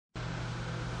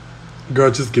Girl,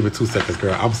 just give me 2 seconds,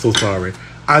 girl. I'm so sorry.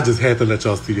 I just had to let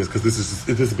y'all see this because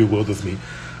this bewilders me.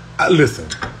 Listen,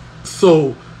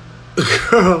 so,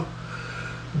 girl,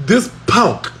 this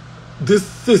punk, this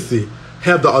sissy,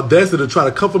 have the audacity to try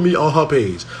to come for me on her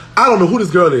page. I don't know who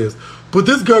this girl is, but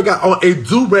this girl got on a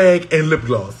do-rag and lip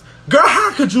gloss. Girl,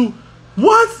 how could you?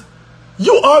 What?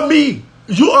 You are me.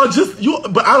 You are just you.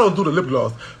 But I don't do the lip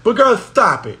gloss. But girl,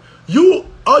 stop it. You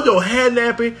are your hand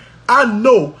napping. I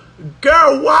know.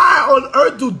 Girl, why on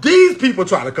earth do these people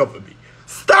try to come for me?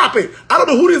 Stop it. I don't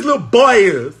know who this little boy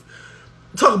is.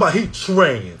 Talk about he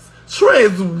trans.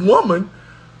 Trans woman.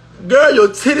 Girl, your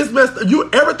titties messed up.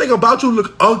 Everything about you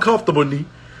look uncomfortable, Nee.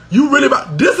 You really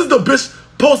about... This is the bitch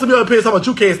posting me on the page talking about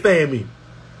you can't stand me.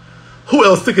 Who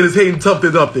else sick of this hating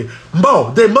Tumpty Dumpty?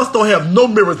 Mo, they must don't have no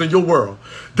mirrors in your world.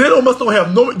 They must don't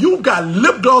have no... You got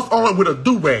lip gloss on with a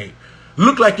do-rag.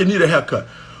 Look like you need a haircut.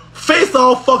 Face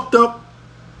all fucked up.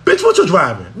 Bitch, what you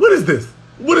driving? What is this?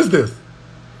 What is this?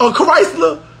 A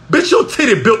Chrysler? Bitch, your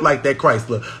titty built like that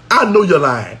Chrysler. I know you're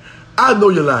lying. I know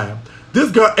you're lying. This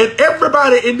girl, and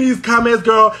everybody in these comments,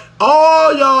 girl,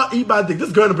 all y'all eat my dick.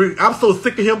 This girl, I'm so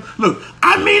sick of him. Look,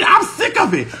 I'm sick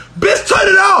of it. Bitch, turn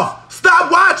it off.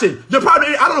 Stop watching. You're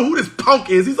probably, I don't know who this punk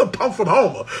is. He's a punk from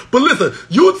Homer. But listen,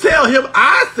 you tell him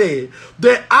I said,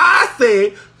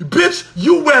 bitch,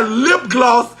 you wear lip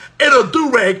gloss and a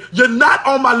do-rag. You're not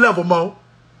on my level, Mo.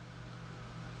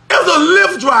 As a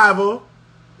Lyft driver,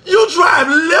 you drive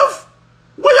Lyft?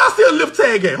 Where y'all see a Lyft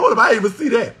tag at? Hold up, I didn't even see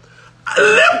that.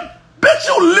 Lyft? Bitch,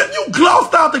 you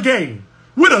glossed out the game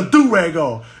with a do-rag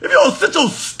on. If you don't sit your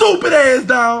stupid ass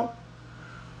down,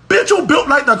 bitch, you built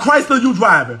like the Chrysler you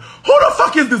driving. Who the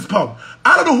fuck is this punk?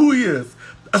 I don't know who he is.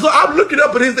 So I'm looking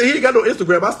up at his, he ain't got no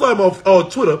Instagram. I saw him on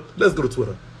Twitter. Let's go to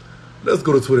Twitter. Let's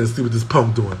go to Twitter and see what this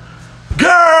punk doing.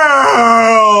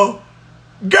 Girl!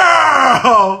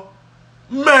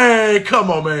 Man, come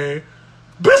on, man.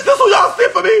 Bitch, this who y'all see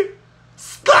for me?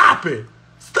 Stop it.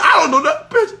 I don't know that.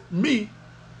 Bitch, me.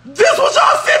 This what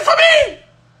y'all sent for me?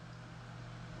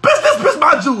 Bitch, this bitch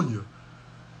my junior.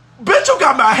 Bitch, you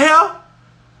got my hair.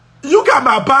 You got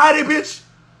my body, bitch.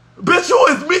 Bitch, you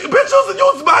is me. Bitch,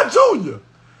 you is my junior.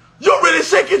 You really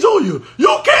Shakie Junior.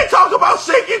 You can't talk about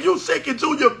Shakie. You Shakie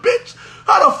Junior, bitch.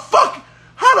 How the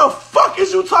fuck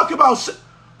is you talking about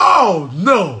Oh,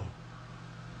 no.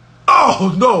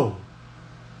 Oh, no.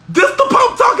 This the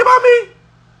punk talking about me?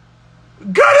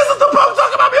 Girl, this is the punk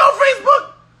talking about me on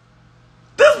Facebook?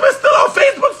 This bitch still on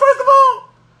Facebook, first of all?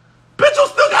 Bitch, you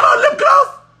still got on lip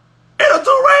gloss? And a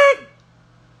do-rag?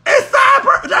 And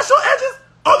sideburn? That's your edges?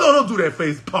 Oh, no, don't do that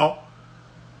face, Paul.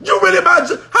 You really my...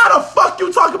 How the fuck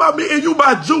you talking about me and you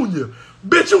my junior?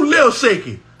 Bitch, you Lil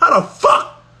Shakie. How the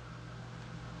fuck?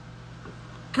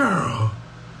 Girl,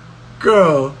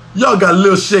 y'all got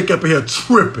Lil Shakie up in here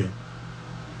tripping.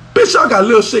 Bitch, y'all got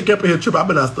Lil Shakie up in here tripping. I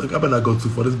better not go too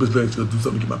far. This bitch better gonna do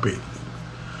something to get my pay. Who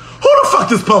the fuck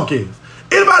this punk is?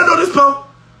 Anybody know this punk?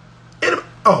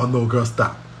 Oh, no, girl,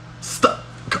 stop. Stop.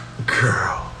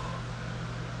 Girl.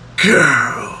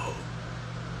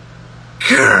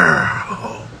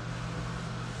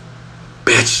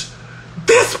 Bitch,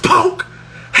 this punk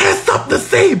has something to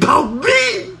say about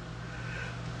me.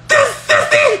 This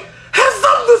sissy has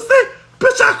something to say.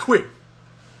 Bitch, I quit.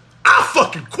 I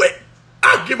fucking quit.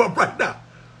 I give up right now.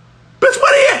 Bitch,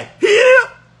 where he at? He in here?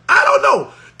 I don't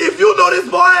know. If you know this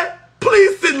boy,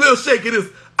 please send Lil Shakie this.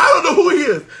 I don't know who he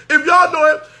is. If y'all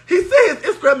know him, he said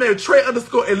his Instagram name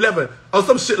Trey_11 or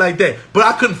some shit like that. But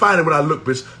I couldn't find it when I looked,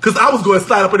 bitch. Because I was going to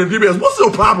slide up in the DMs. What's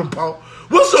your problem, Paul?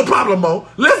 What's your problem, Mo?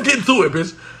 Let's get into it,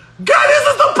 bitch. God, this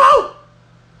is the Pope.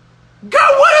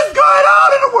 God, what is going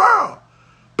on in the world?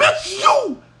 Bitch,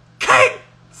 you can't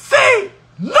say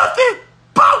nothing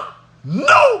about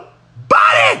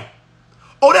nobody.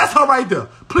 Oh, that's her right there.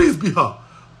 Please be her.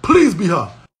 Please be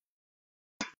her.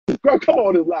 Girl, come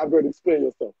on this live and explain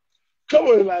yourself. Come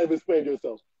on this live and explain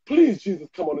yourself. Please, Jesus,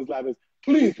 come on this live and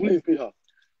please be her.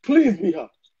 Please be her.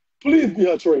 Please be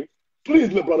her, Trey. Please,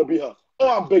 little brother, be her.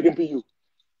 Oh, I'm begging for you.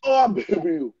 Oh, I'm begging for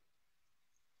you.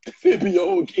 It be your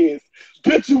own kids.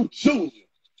 Bitch, you junior.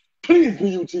 Please be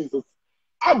you, Jesus.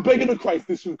 I'm begging to Christ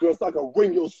this you, girl, so I can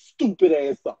ring your stupid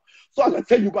ass up. So I can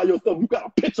tell you by yourself, you got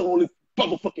a picture on this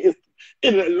motherfucking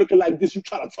internet looking like this. You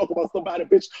try to talk about somebody,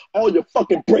 bitch. All your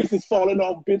fucking braces falling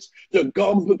off, bitch. Your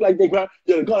gums look like they got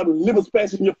liver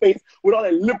splashes in your face with all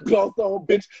that lip gloss on,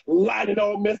 bitch. Lining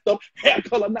all messed up. Hair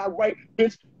color not right,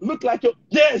 bitch. Look like your...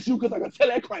 Yes, you, because I can tell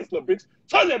that Chrysler, bitch.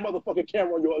 Turn that motherfucking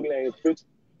camera on your ugly ass, bitch.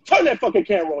 Turn that fucking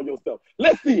camera on yourself.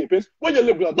 Let's see it, bitch. Where your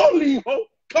lip gloss? Don't leave, ho.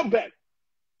 Come back.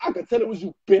 I can tell it was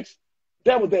you, bitch.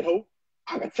 That was that hoe.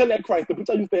 I can tell that Chrysler, bitch.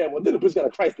 I used to have one. Then the bitch got a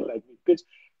Chrysler like me, bitch.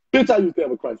 Bitch, I used to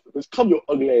have a Christ. Bitch, come your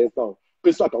ugly ass on.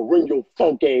 Bitch, so I can ring your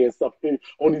funk ass up here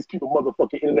on these people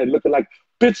motherfucking internet looking like,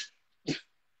 bitch,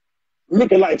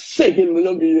 looking like Shakie in the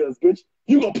younger years, bitch.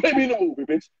 You gonna play me in the movie,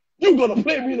 bitch. You gonna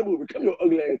play me in the movie. Come your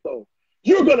ugly ass on.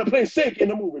 You're gonna play Shakie in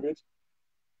the movie, bitch.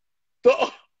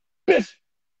 Bitch,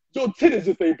 your titties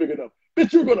just ain't big enough.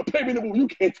 Bitch, you're gonna play me in the movie. You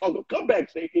can't talk. Come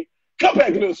back, Shakie. Come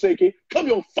back, little Shakie. Come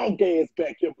your funk ass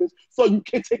back here, bitch. So you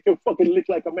can take your fucking lick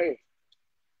like a man.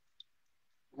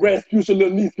 Rasputin,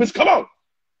 little niece, bitch, come on.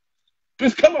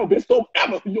 Bitch, come on, bitch. Don't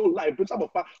ever in your life, bitch.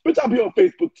 Bitch, I'll be on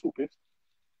Facebook too, bitch.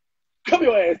 Come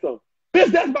your ass up.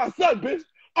 Bitch, that's my son, bitch.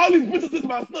 All these bitches is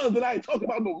my sons, and I ain't talking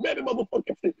about no mammy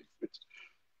motherfucking feelings, bitch.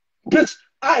 Bitch,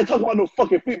 I ain't talking about no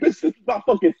fucking feet. Bitch, this is my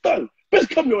fucking son. Bitch,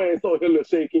 come your ass on here, little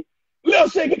Shakie. Little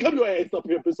Shakie, come your ass up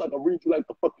here, bitch, so I can read you like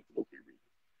the fucking book you read.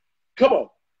 Come on.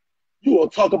 You wanna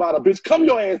talk about a bitch? Come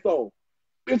your ass on.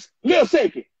 Bitch, little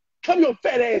Shakie, come your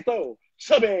fat ass on.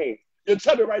 Chubby ass. You're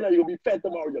chubby right now, you're gonna be fat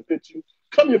tomorrow, you bitch. You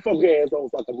come your fucking ass on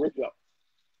so I can rip you up.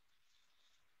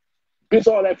 Bitch,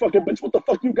 all that fucking bitch, what the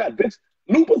fuck you got, bitch?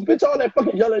 Lupus, bitch, all that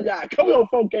fucking yellow eye. Come your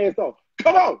funk ass on.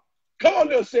 Come on. Come on,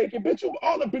 little Shakie, bitch. You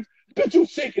all the bitch, you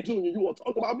Shakie Junior. You wanna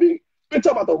talk about me? Bitch,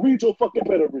 I'm about to read your fucking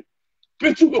pedigree.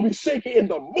 Bitch, you gonna be shaking in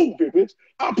the movie, bitch.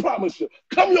 I promise you.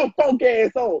 Come your funk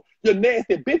ass on, you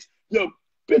nasty bitch.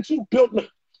 Bitch, you built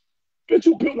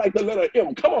like the letter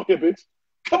M. Come on here, bitch.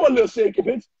 Come on, little Shakie,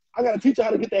 bitch. I gotta teach you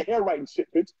how to get that hair right and shit,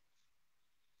 bitch.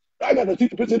 I gotta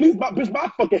teach you, bitch. At least my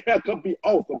fucking hair could be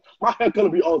awesome. My hair color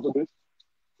be awesome, bitch.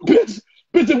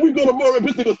 Bitch, if we go to Murray,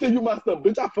 bitch, they gonna send you my stuff,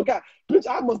 bitch. I forgot. Bitch,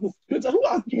 bitch, who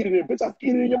I skeeted in? Bitch, I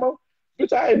skeeted in your mouth?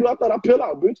 Bitch, I ain't know. I thought I peeled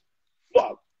out, bitch.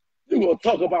 Fuck. You gonna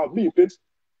talk about me, bitch.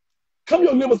 Come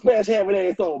your liver smash having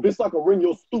ass on, bitch, so I can ring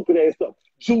your stupid ass up.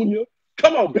 Junior,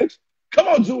 come on, bitch. Come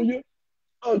on, Junior.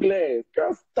 Ugly ass.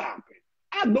 Girl, stop it.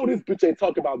 I know this bitch ain't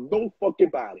talking about no fucking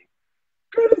body.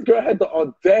 Girl, this girl had the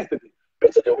audacity.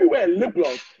 Bitch, you be wearing lip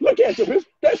gloss. Look at you, bitch.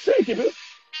 That's Shakie, bitch.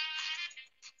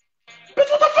 Bitch,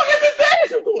 what the fuck is this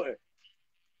dance you doing?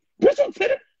 Bitch, your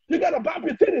titties. You gotta bop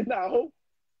your titties now, ho.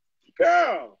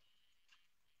 Girl.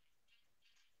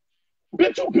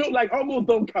 Bitch, you built like almost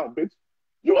don't count, bitch.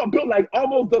 You are built like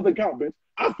almost doesn't count, bitch.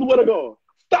 I swear to God.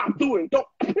 Stop doing it. Don't,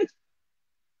 bitch.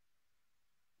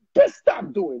 Bitch,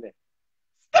 stop doing that.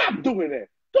 Stop doing that.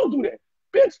 Don't do that.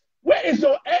 Bitch, where is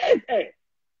your ass at?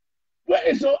 Where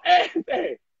is your ass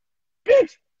at?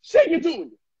 Bitch, Shakie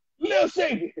Junior. Lil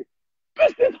Shakie.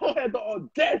 Bitch, this hoe had the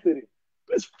audacity.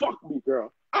 Bitch, fuck me,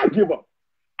 girl. I give up.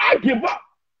 I give up.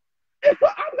 I'm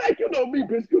like, you know me,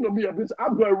 bitch. You know me, bitch.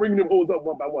 I'm going to ring them hoes up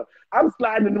one by one. I'm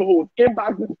sliding in them hoes,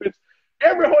 inboxing, bitch.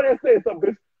 Every hoe that says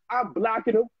something, bitch, I'm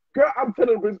blocking them. Girl, I'm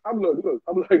telling them, bitch, I'm look.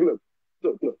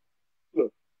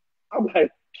 I'm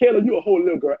like, Kayla, you a whole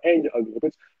little girl and you're ugly,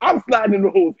 bitch. I'm sliding in the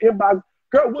hoes, inbox.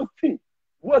 Girl, what's T?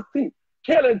 What's T?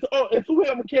 Kayla, and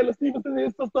whoever Kayla Stevenson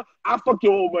is, sister, I fuck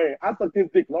your old man. I sucked his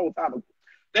dick a long time ago.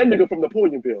 That nigga from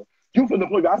Napoleonville. You from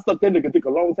Napoleonville. I sucked that nigga dick a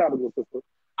long time ago, sister.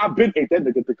 I've been ate that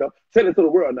nigga dick up. Tell it to the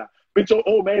world now. Bitch, your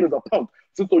old man is a punk.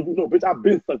 Just so you know, bitch, I've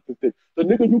been sucked this dick. The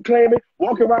nigga you claiming,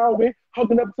 walking around with,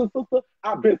 hugging up to sister,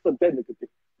 I've been sucked that nigga dick.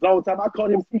 Long time. I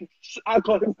caught him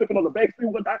slipping on the back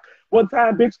street one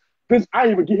time, bitch. Bitch, I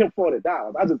didn't even give him $40.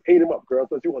 I just ate him up, girl,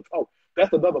 so you want to talk.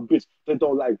 That's another bitch that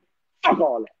don't like me. Fuck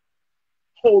all that.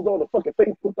 Hold on to fucking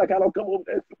Facebook like I don't come over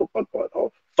there and see what the fuck going on.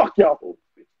 Fuck y'all hoes,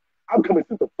 bitch. I'm coming to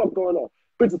see what the fuck going on.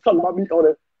 Bitches talking about me on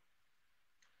it.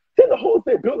 Then the whole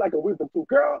thing built like a wisdom tooth.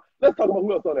 Girl, let's talk about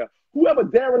who else on there. Whoever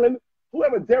Darian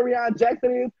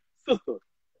Jackson is, sister,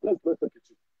 let's look at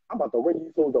you. I'm about to ring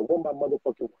these hoes up one by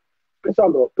motherfucking one. Bitch,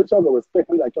 y'all gonna respect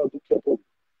me like y'all do Kempo.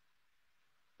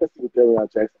 Let's see what Darian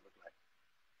Jackson looks like.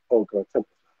 Oh, girl,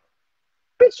 Temple.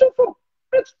 Bitch, you from,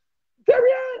 bitch,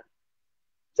 Darian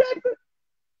Jackson?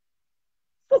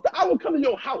 Sister, I will come to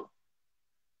your house.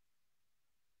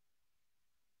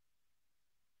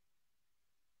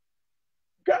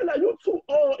 Girl, now you're too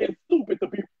old and stupid to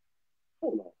be.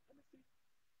 Hold on.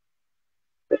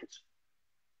 Bitch,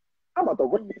 I'm about to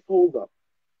ring these fools up.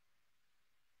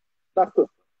 Now, sister.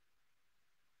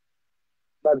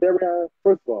 Now, Darian,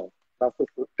 first of all, now,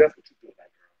 sister, that's what you do, that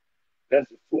girl. That's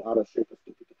just too out of shape and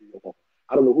stupid to be your woman.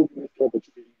 I don't know who you is for, but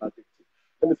you can eat my dick too.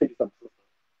 Let me tell you something, sister.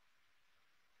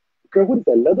 Girl, what is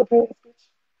that, leather pants, bitch?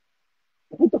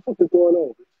 What the fuck is going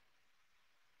on, bitch?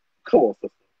 Come on,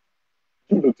 sister.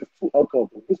 You look just too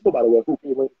uncomfortable. Bitch, nobody wear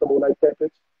hoopy rings, someone like that,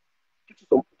 bitch. Get you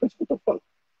some, bitch, what the fuck?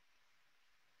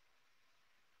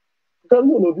 Girl,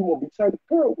 you don't know if you want to be Chinese.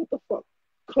 Girl, what the fuck?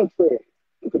 Contrary.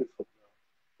 Look at this girl.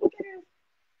 Look at this.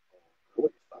 Oh, girl,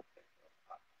 what you stop that, girl?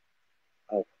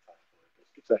 I ain't got time for it,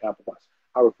 bitch. Get your half a watch.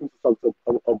 I refuse to talk to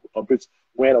a bitch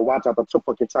wearing a watch out of your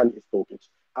fucking Chinese store, bitch.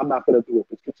 I'm not gonna do it,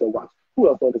 bitch. Get your watch. Who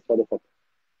else on this motherfucker?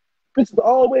 Bitches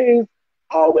always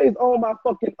on my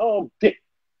fucking dick.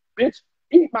 Bitch,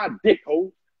 eat my dick,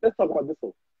 ho. Let's talk about this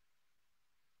one.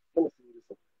 Let me see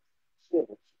this one.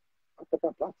 Shit. I think I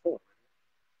blocked her.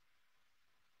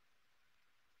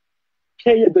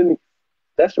 Kenya Denise.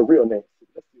 That's your real name.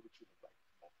 Let's see what you look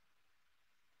like.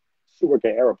 She work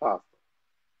at Aeropasta.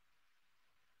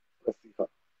 Let's see her.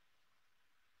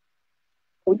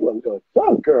 Oh, you a little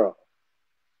young girl.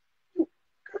 Girl, you're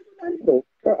not even.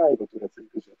 Girl, I ain't gonna do that to you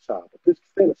because you're a child. But bitch,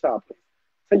 stay in a child place.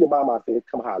 Tell your mama I said,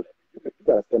 come holler at me. You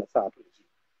gotta stay in a child place.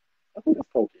 I think this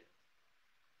punk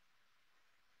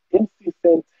is. MC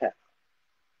Santana.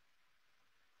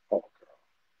 Oh, girl.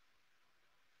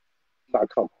 Now,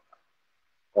 come on.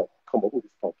 Oh, come on. Who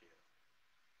this punk is?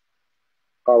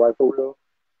 All right, for real?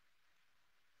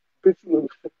 Bitch, you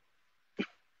look.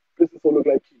 Bitch, this one look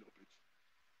like Kilo,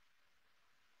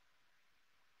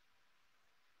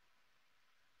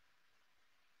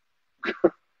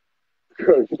 bitch.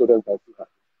 Girl, you know that's not too hot.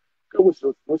 Girl, what's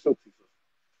your teacher?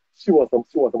 She wants some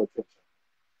attention.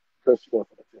 Girl, she wants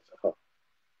some attention, huh?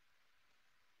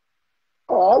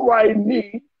 All right,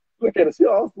 Nee. Look at her. She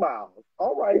all smiles.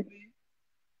 All right, Nee.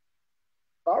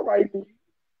 All right, Nee.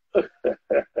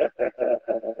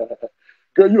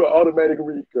 Girl, you an automatic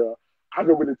read, girl. I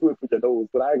can really do it for your nose,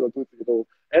 but I ain't gonna do it for your nose.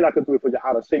 And I can do it for your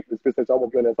out of shape bitch, since y'all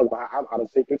won't be on there talking about how I'm out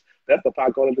of shape bitch. That's the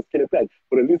part calling this kid back.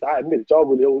 But at least I admit it, y'all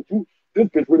really old you. This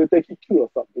bitch really think he cute or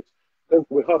something, bitch. That's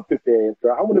with her 50 ass,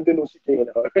 girl. I would have been know she came in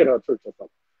her church or something.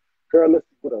 Girl, let's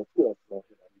see what else. Who else is on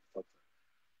here?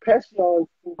 Passion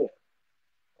Sudan.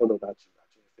 Oh no, not you, not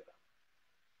you.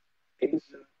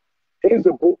 Asia,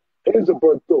 Asia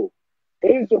Bordeaux.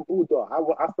 Asia Bulldog.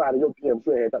 I started your DM.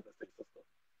 You ain't had nothing to say, sister.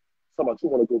 Talking about you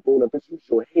want to go bowling, bitch. Use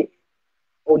your head.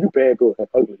 Oh, you bad girl and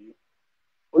ugly.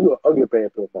 Oh, you an ugly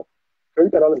bad girl, mom. Girl,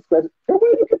 you got all the scratches. Girl,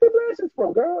 where you get the lashes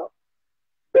from, girl?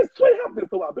 Bitch, twin help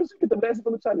this a while. Bitch, you get the lashes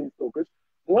from the Chinese store, bitch.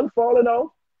 One falling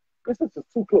off. Bitch, that's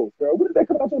just too close, girl. When did that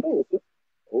come out your nose, bitch?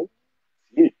 Oh,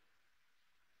 shit.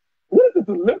 What is this,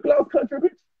 the lip gloss country,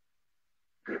 bitch?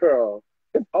 Girl,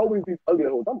 it's always these ugly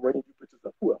hoes. I'm bringing you bitches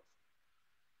up. Who else?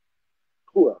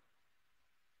 Who else?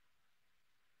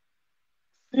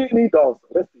 CNE Dawson.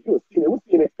 Let's see. You a CNE. What's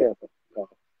CNA stand for? No.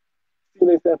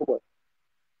 CNA stand for what?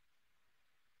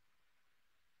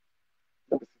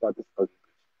 Let me see about this ugly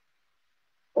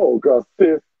bitch. Oh, girl,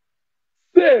 sis.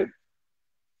 Sis.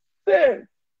 Sis.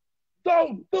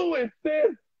 Don't do it,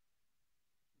 sis.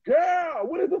 Girl,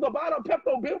 what is this about a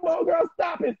Pepto-Bismol? Girl,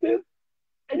 stop it, sis.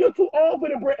 And you're too old for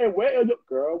the bread. And where are you?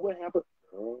 Girl, what happened?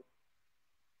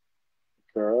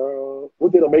 Girl.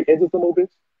 What did I make edges some more,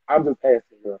 bitch? I'm just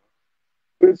asking, girl.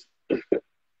 Bitch.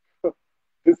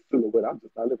 This silhouette, I'm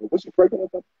just not living. Was she pregnant or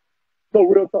something? No,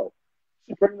 real talk.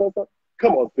 She pregnant or something?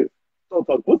 Come on, sis. Don't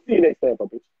talk. What's CNA stand for,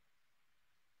 bitch?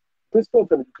 Bitch, don't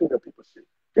tell me you clean up people's shit.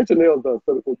 Get your nails done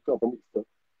so before you come from me, sir.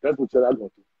 That's what you're not going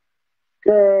to do.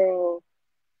 Girl.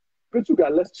 Bitch, you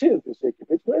got less chins than Shakie,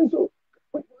 bitch. Where's your...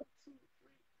 Wait, 1, 2,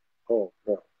 3. Oh,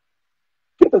 girl.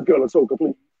 Get this girl a choker,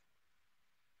 please.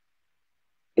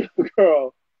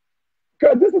 Girl.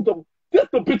 Girl, this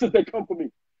the bitches that come for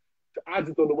me. I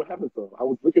just don't know what happened to them. I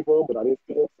was looking for them, but I didn't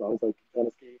see them, so I was like kind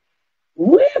of scared.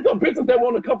 Where's the bitches that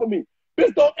want to come for me?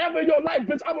 Bitch, don't ever in your life,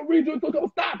 bitch. I'm going to read you until come.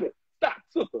 Stop it. Stop,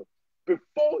 sister.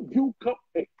 Before you come,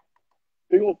 hey,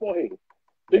 big old forehead.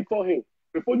 Big forehead.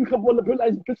 Before you come on the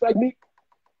bitch like me,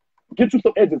 get you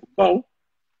some edges. Boom.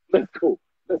 Let's go.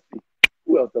 Let's see.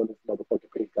 Who else on this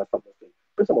motherfucking page got something to say?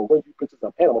 Bitch, I'm going to run you bitches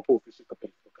up and I'm going to post this shit to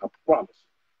Facebook. I promise you.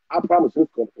 I promise you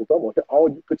it's going to post. I'm going to hit all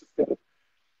you bitches together.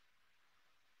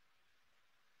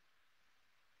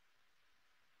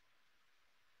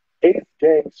 Ace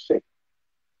Gang Shake.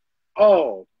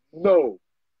 Oh, no.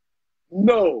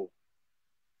 No.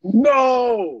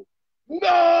 No.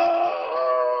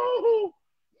 No.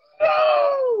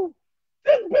 No.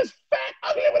 This bitch fat,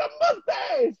 ugly with a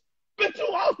mustache. Bitch, you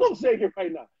also shaking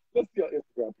right now. Let's see on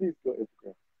Instagram. Please go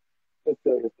Instagram. Let's see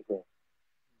on Instagram.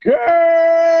 Girl.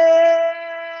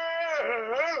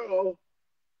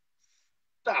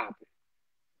 Stop it.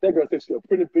 That girl said she's a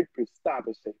pretty big bitch. Stop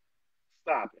it, Shake.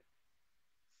 Stop it.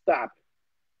 Stop it.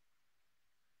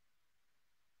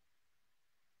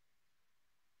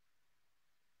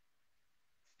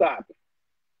 Stop it.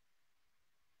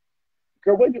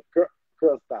 Girl, when you girl,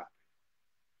 stop.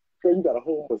 Girl, you got a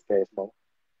whole mustache, man.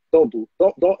 Don't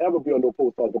ever be on no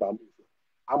post talking about music.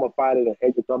 I'm gonna find it and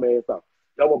hang your dumb ass up.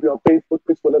 Y'all wanna be on Facebook,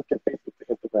 bitch? Well, let's get Facebook to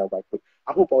Instagram right quick.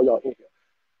 I hope all y'all in here.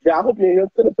 Yeah, I hope you're in here.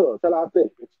 Send it to her. Tell her I said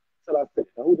it, bitch. Tell her I said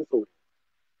it. Now who this over?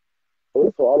 Oh,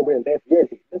 this all the way in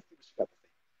Lafayette. Let's see what she got to say.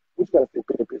 What you gotta say,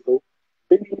 Benny Pizzo?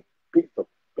 Benny Pizzo.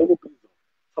 Benny Pizzo.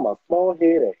 Talking about small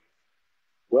head ass.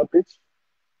 Well, bitch,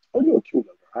 oh, you a cute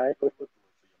little girl. I ain't gonna put it to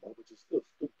your mom, but you're still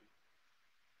stupid.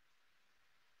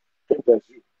 Think that's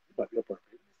you. You might be a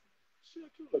perfect. She a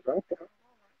cute little girl. Okay, all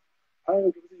right. I ain't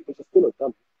gonna give it to you, but you're still a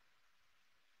dummy.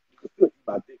 You can still eat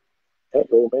my dick. And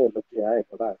your old man, look, yeah, I ain't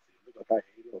gonna lie to you. Look like I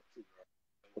hate him too, girl.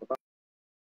 What about?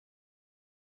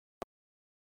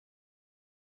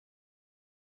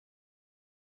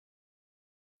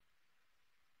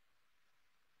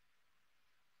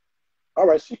 All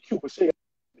right, she cute, but she ain't.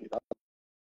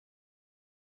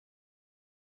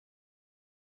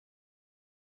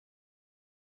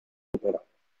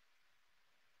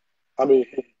 I mean,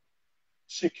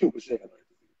 she cute, but she ain't got no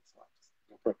disease. So I'm just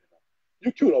gonna pregnant now.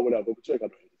 You cute or whatever, but you ain't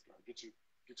got no disease, girl.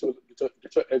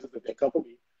 Get your edges if they come for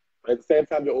me. But at the same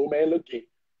time, your old man look gay.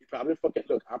 He probably fucking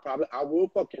look. I will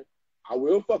fuck him.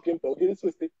 Don't get it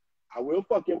twisted. I will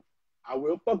fuck him. I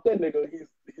will fuck that nigga. He's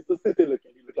a city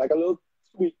looking. He look like a little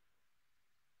sweet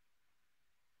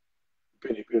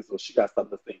Benny Pizzo. She got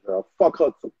something to say, girl. Fuck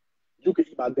her too. You can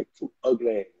eat my dick too,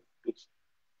 ugly ass bitch.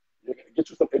 You can get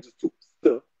you some edges too.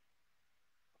 Still.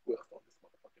 Who else on this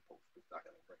motherfucking post? It's not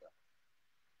gonna bring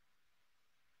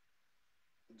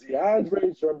up.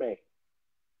 DeAndre Germain.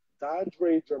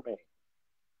 DeAndre Germain.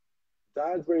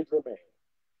 DeAndre Germain.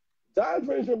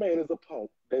 DeAndre Germain is a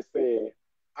punk that said,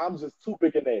 I'm just too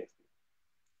big and nasty.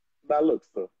 Now look,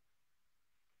 sir.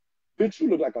 Bitch, you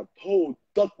look like a whole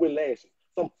duck with lashes.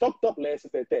 Some fucked up lashes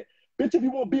at that. Bitch, if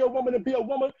you want to be a woman and be a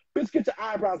woman, bitch, get your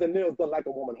eyebrows and nails done like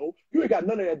a woman, ho. You ain't got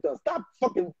none of that done. Stop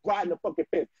fucking riding the fucking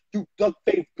fence, you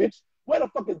duck-faced bitch. Where the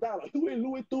fuck is Dollar? Huey,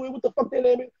 Louis, Dewey, what the fuck their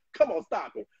name is? Come on,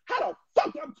 stop it. How the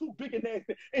fuck I'm too big and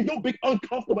nasty and your big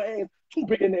uncomfortable ass too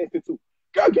big and nasty too?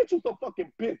 Girl, get you some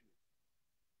fucking business.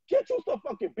 Get you some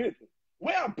fucking business.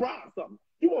 Wear a bra or something.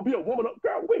 You want to be a woman?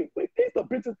 Girl, wait. These are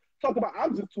bitches talking about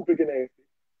I'm just too big and nasty.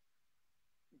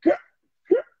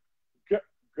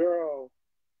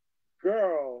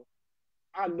 Girl,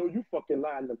 I know you fucking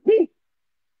lying to me.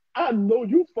 I know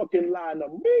you fucking lying to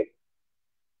me.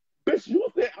 Bitch, you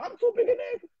said I'm too big and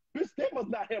nasty. Bitch, they must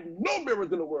not have no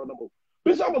mirrors in the world no more.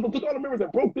 Bitch, I must have took all the mirrors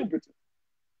and broke them bitches.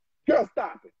 Girl,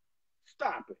 stop it.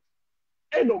 Stop it.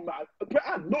 Ain't nobody.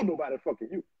 I know nobody fucking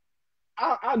you.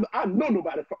 I know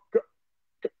nobody fucking.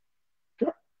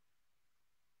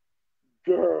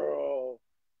 Girl,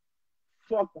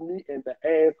 fuck me in the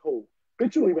asshole.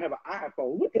 Bitch, you don't even have an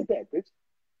iPhone. What is that, bitch?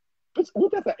 Bitch,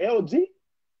 what, that's an LG?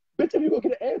 Bitch, if you go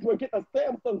get an Android, get a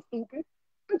Samsung, stupid.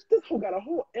 Bitch, this whole got a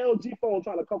whole LG phone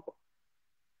trying to come from.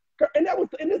 Girl, and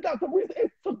this got some reason.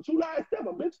 It took July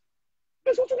 7th, bitch.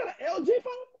 Bitch, what, you got an LG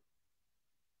phone?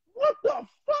 What the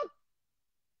fuck?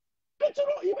 Bitch, you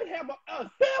don't even have a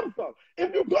Samsung.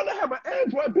 If you're gonna have an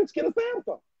Android, bitch, get a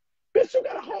Samsung. Bitch, you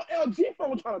got a whole LG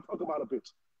phone trying to talk about a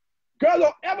bitch. Girl,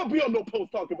 don't ever be on no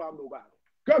post talking about nobody.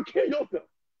 Girl, kill yourself.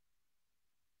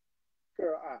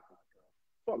 Girl,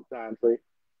 fuck DeAndre.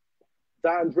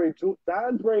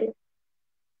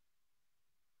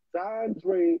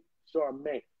 DeAndre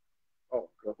Charmaine. Oh,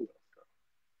 girl, who else? Girl?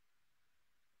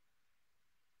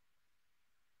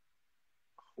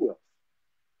 Who else?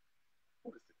 Who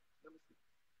is it? Let me see.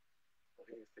 Oh,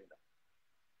 he ain't say that.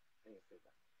 He ain't say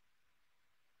that.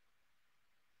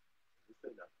 He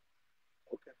say that.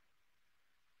 Okay.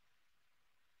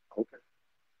 Okay.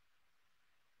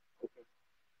 Okay.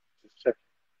 Just checking.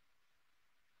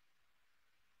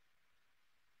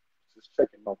 Just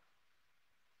checking, Mo.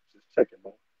 Just checking,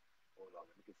 Mo. Hold on.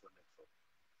 Let me get some next one.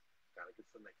 Gotta get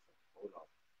some next one. Hold on.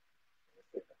 Let me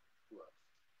say that. Who else?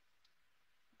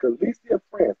 Galicia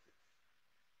Francis.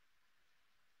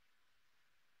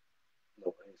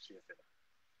 No, she ain't say that.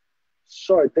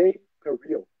 Sade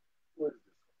Perio. What is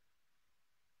this?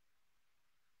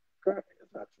 Girl,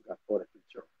 it's not you got 43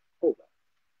 children. Hold on.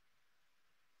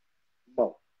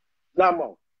 Mo. Not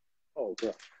Mo. Oh,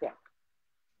 girl. Fuck.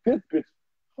 This bitch.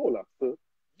 Hold up, sir.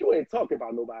 You ain't talking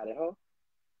about nobody, huh?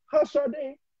 Huh,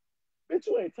 Sade? Bitch,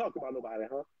 you ain't talking about nobody,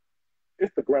 huh?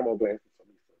 It's the grandma glasses for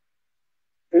me, sir.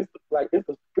 It's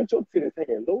the bitch, your titties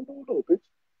hanging low, bitch.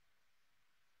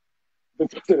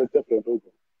 Bitch, your titties definitely low,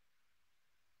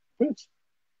 bitch.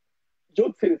 Your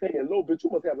titties hanging low, bitch. You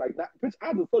must have like, bitch,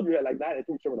 I just saw you had like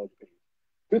 93 children on your page.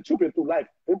 Bitch, you been through life.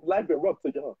 Life been rough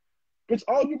to you, huh? Bitch,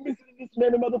 all you missing in this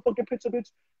mammy motherfucking picture,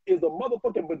 bitch, is a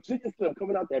motherfucking Virginia Slim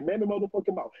coming out that mammy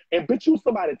motherfucking mouth. And bitch, you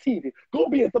somebody TV. Go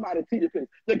be in somebody TV place.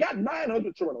 You got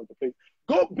 900 children on your face.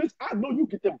 Go, bitch, I know you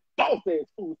get them boss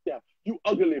ass food stamps, you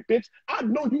ugly bitch. I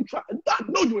know you try. I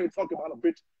know you ain't talking about a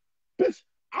bitch. Bitch,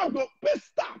 bitch,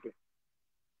 stop it.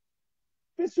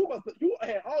 Bitch, you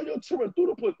had all your children through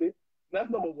the pussy. That's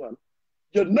number one.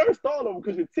 You nursed all of them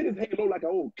because your titties hanging low like an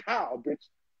old cow, bitch.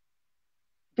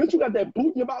 Bitch, you got that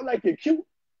boot in your mouth like you're cute.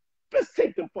 Bitch,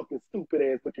 take them fucking stupid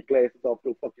ass looking glasses off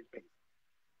your fucking face.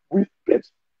 Bitch,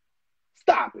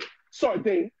 stop it.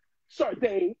 Sade,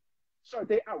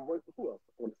 I'm working. Who else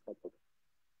on this motherfucker?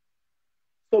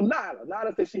 So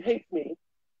Nyla said she hates me.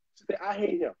 She said, I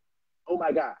hate him. Oh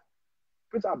my God.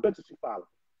 Bitch, I bet you she followed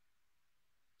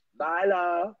me.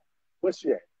 Nyla, where's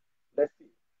she at? Let's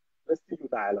see. Let's see you,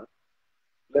 Nyla.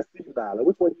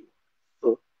 Which one you?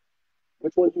 Sir?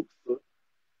 Which one you, sir?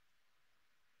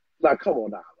 Now, come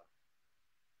on, Nyla.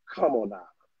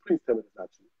 Please tell me it's not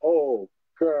you. Oh,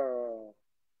 girl.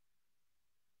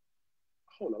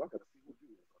 Hold on, I gotta see who you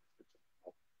is on this picture.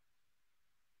 Oh.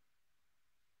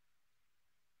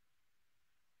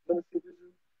 Let me see if it's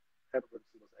you. Happy birthday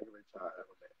to the most aggravated child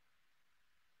ever met.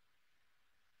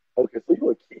 Okay, so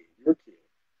you're a kid. I'm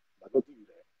not gonna do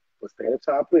that. But stay in a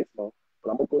child place, Mo.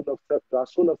 But I'm gonna go enough to I'll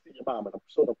show enough to your mom and I'm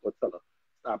sure enough to tell her,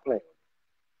 stop playing with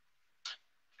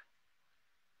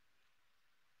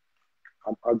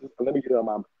me. I'll just let me get her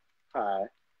mom. Hi,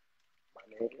 my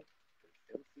name is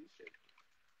MC Shakie.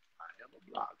 I am a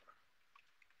blogger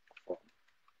from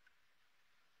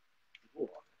New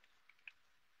York.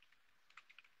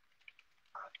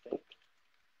 I think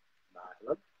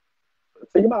Nyla.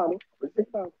 Let's say your mama.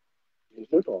 Here's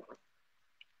your daughter.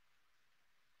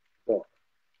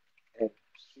 And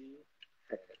she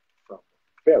had some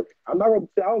very. I'm not gonna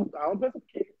say I don't mess with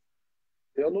kids.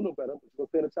 They don't know no better. But you're gonna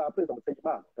stay in a child place. I'm gonna take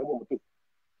your mama. That woman too.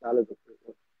 Now listen.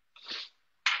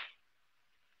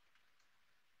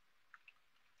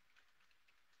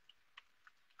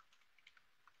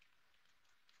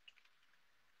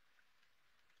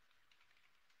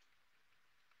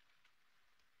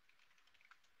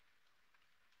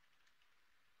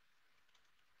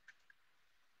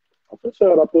 I'm gonna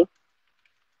shut up there.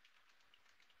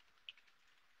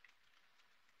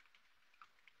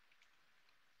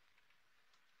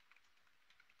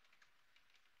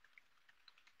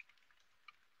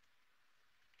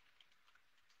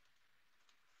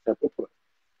 Simple put.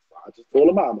 So I just told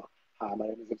her mama. Hi, my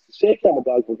name is MC Shakie. I'm a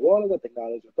blogger from New Orleans. I think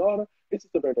Nyla is your daughter. It's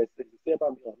just a very nice thing to say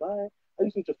about me online. I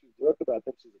usually just use director, but I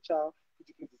think she's a child. Could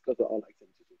you please discuss her all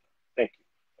activities with her? Thank you.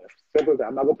 That's simple as that.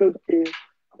 I'm not gonna play with the kids.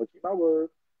 I'm gonna keep my word.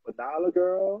 But Nyla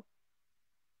girl,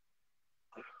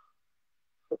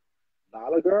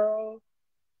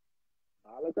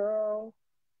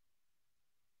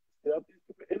 get up these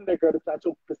people in there, girl. It's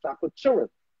not for children.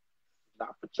 It's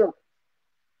not for children.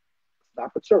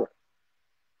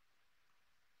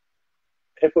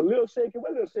 And for Lil Shakie,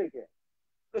 where Lil Shakie at?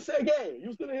 Lil Shakie,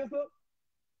 you still in here, sir?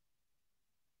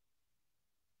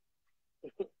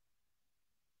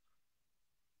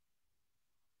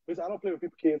 Bitch, I don't play with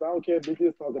people's kids. I don't care if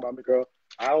bitches talking about me, girl.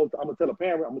 I'm gonna tell a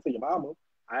parent. I'm gonna tell your mama.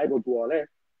 I ain't gonna do all that.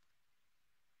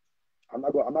 I'm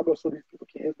not gonna show these people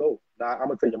kids. No, nah, I'm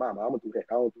gonna tell your mama. I'm gonna do that.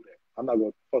 I don't do that. I'm not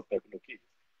gonna fuss that with no kids.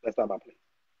 That's not my place.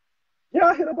 Yeah,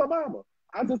 I hit up my mama.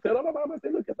 I just tell her my mama and say,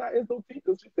 look, it's not SOT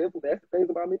because she said some nasty things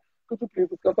about me. Could you please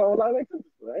discuss our online activities?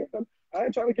 I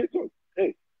ain't trying to get drunk.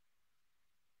 Hey,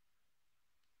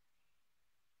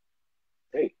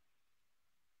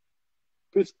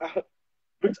 bitch,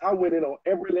 I went in on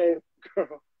every last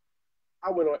girl.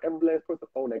 I went on every last person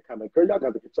on that comment. Girl, y'all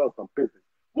got to get y'all some business.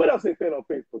 What else they saying on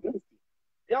Facebook? Let me see.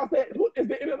 Y'all said, is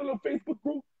there any other little Facebook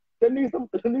group that needs some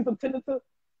tenants?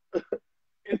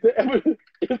 Is there ever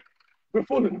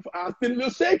before I'll send a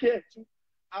little shake at you?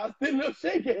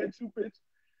 Bitch.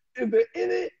 Is there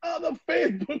any other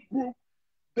Facebook group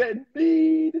that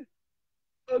need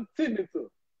a tenant?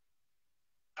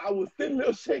 I will send a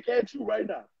little shake at you right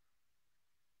now.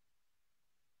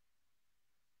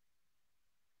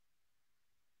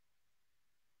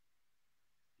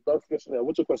 What's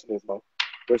your question is, Mo?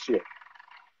 Where's she at?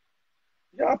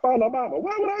 Yeah, I found her mama.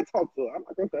 Why would I talk to her? I'm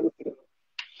not gonna tell her.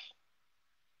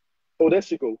 Oh, there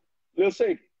she go. Lil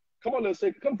Shakie. Come on, Lil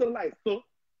Shakie. Come to the light, sir.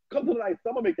 Come to the light.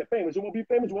 I'm gonna make you famous. You wanna be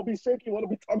famous? You wanna be shaky? You wanna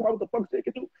be talking about what the fuck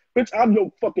Shakie do? Bitch, I'm your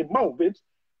fucking mom, bitch.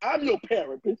 I'm your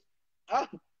parent, bitch. I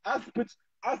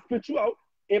spit you out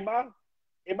in my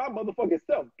motherfucking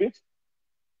self, bitch.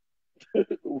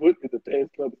 What is the dance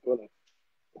club is going on?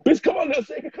 Bitch, come on, Lil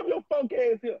Shakie. Come your funk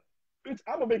ass here. Bitch,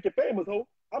 I'm gonna make you famous, ho.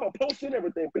 I'm gonna post you and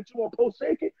everything. Bitch, you wanna post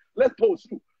Shakie? Let's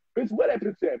post you. Bitch, where that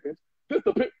picture at, bitch? This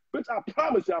the pic. Bitch, I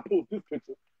promise you I post this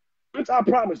picture. Bitch, I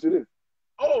promise you this.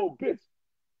 Oh, bitch.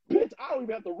 Bitch, I don't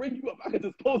even have to ring you up. I can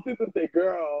just post this and say,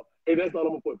 girl, hey, that's all I'm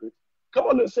gonna put, bitch. Come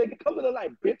on, Lil Shakie. Come to the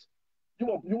light, bitch.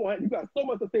 You got so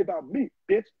much to say about me,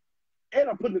 bitch. And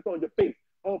I'm putting this on your face.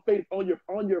 On your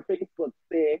Facebook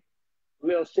said,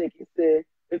 Lil Shakie said,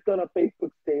 it's on a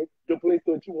Facebook said, your place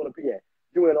that you wanna be at.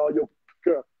 You and all your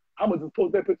Girl, I'm going to just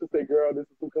post that picture and say, girl, this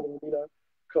is who coming with me now.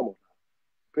 Come on.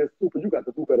 Bitch, super, you got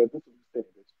to do better. This is who you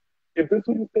spinning, bitch. If this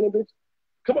who you spinning, bitch,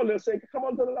 come on, little shaker. Come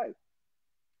on to the light.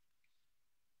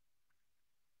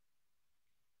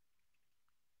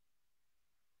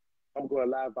 I'm going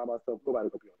live by myself. Nobody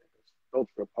gonna be on that bitch. Don't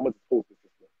trip. I'm gonna just post this.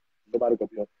 Nobody gonna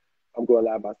be on. I'm going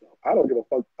live myself. I don't give a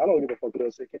fuck. I don't give a fuck,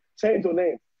 little shaky. Change your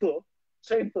name, sir.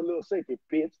 Change it to little shaky,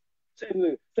 bitch. Change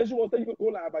it. Since you want to say you can go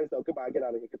live by yourself, goodbye. Get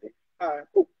out of here, today. All right.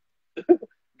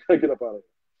 Get up out of here.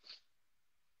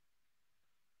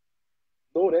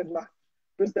 No, that's my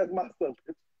bitch. That's my son,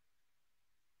 bitch.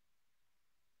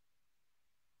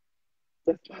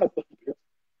 That's my son, bitch.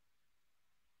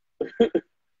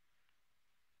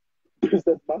 Bitch,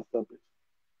 that's my son, bitch.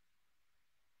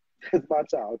 That's my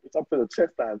child, bitch. I'm finna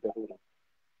chastise that hold on.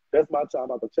 That's my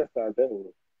child. I'm about to chastise that hold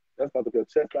on. That's about to be a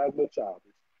chastised little child,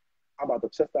 bitch. I'm about to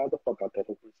chastise the fuck out that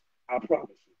bitch. I promise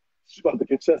you. She's about to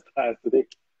get chastised today.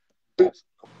 Bitch.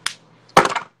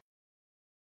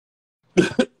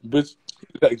 Bitch,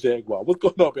 like Jaguar. What's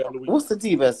going on, man? What's the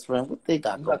tea, best friend? What they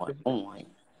got going on?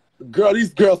 Girl,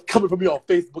 these girls coming for me on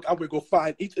Facebook. I'm gonna go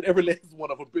find each and every last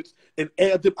one of them, bitch, and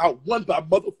add them out one by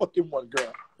motherfucking one,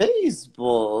 girl.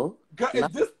 Facebook? Girl,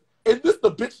 and this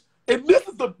the bitch, and this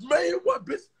is the main one,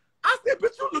 bitch. I said,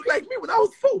 bitch, you look like me when I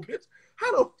was 4, bitch.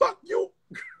 How the fuck you?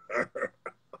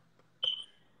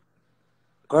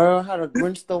 Girl, how the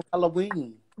Grinch stole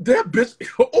Halloween. That bitch,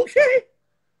 okay.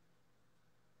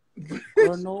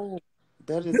 Girl, no,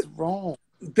 that is wrong.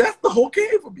 That's the whole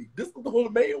game for me. This is the whole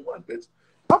main one, bitch.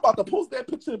 I'm about to post that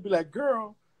picture and be like,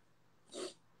 girl,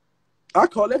 I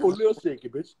call that whole little shaky,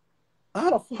 bitch.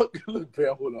 How the fuck? Look,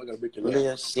 man, hold on, I gotta make you laugh.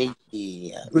 Little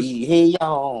shaky. Hey,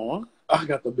 y'all. I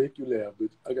got to make you laugh,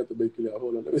 bitch. I got to make you laugh.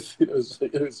 Hold on, let me see.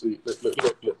 Let me see.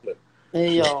 Look.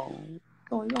 Hey, y'all.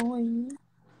 Going.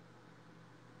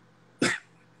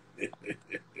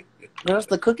 Girl, that's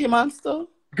the Cookie Monster?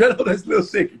 Girl, no, that's little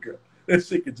shaky, girl. That's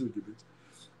shaky junior, bitch.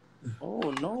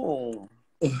 Oh, no.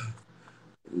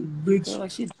 Bitch. Girl,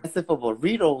 like she dancing for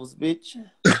burritos, bitch.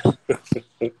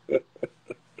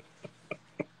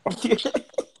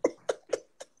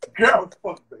 Girl,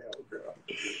 fuck that, girl.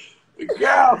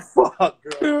 Girl, fuck,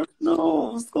 girl.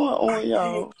 No, what's going on,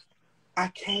 y'all? I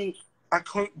can't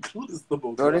do this no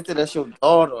more. Girl, they said that's your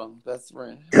daughter, best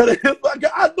friend. Girl,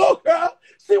 I know, girl.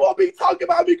 She won't be talking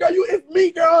about me, girl. It's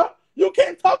me, girl. You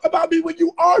can't talk about me when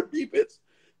you are me, bitch.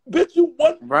 Bitch, you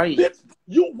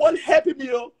one Happy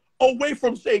Meal away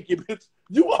from shaky, bitch.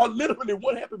 You are literally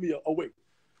one Happy Meal away.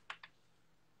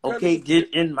 Girl, okay,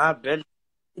 get in my belly.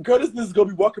 Girl, this nigga's gonna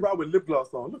be walking around with lip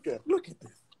gloss on. Look at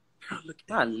this. Girl, look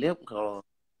at my lip gloss.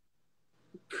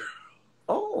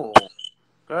 Oh,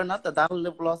 girl, not the dollar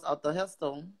lip gloss out the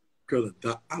Headstone. Girl,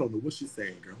 I don't know what she's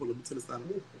saying, girl. Hold on, let me turn this on.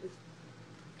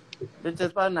 Bitch,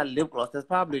 that's probably not lip gloss. That's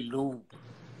probably lube.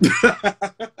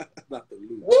 Not the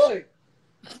lube. What?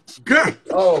 Girl.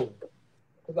 Oh,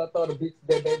 because I thought the bitch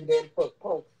that baby daddy fuck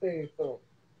punk saying something.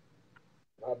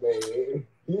 My bad.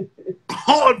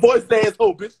 Hard voice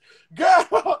asshole, bitch.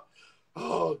 Girl.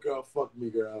 Oh, girl, fuck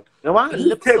me, girl. Girl, why her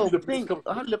lip so pink?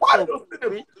 Her lip so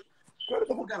pink. Girl,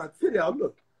 the whole got a titty out.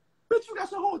 Look. Bitch, you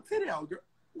got your whole titty out, girl.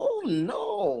 Oh,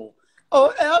 no.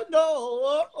 Oh, hell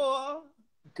no.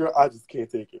 Girl, I just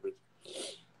can't take it, bitch.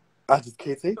 I just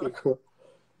can't take it, girl.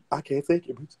 I can't take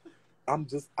it, bitch.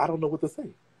 I don't know what to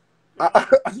say. I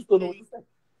just don't know what to say.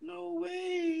 No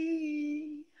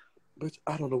way. Bitch,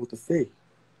 I don't know what to say.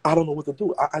 I don't know what to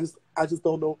do. I just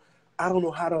don't know. I don't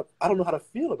know how to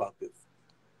feel about this.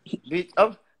 Bitch,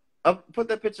 put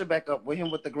that picture back up with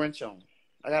him with the Grinch on.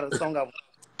 I got a song out.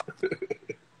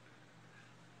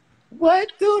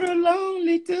 What do the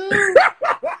lonely do?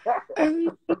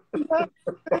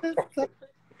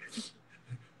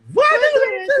 What do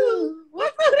they do?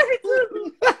 What do they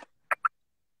do?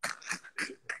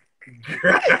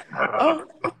 Oh.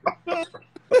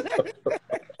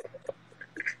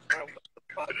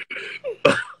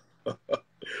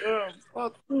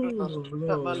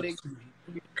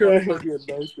 Girl, I hope you a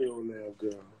nice day on there,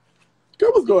 girl.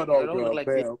 Girl, what's going on, girl? Like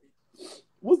Bam?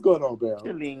 What's going on, Bam?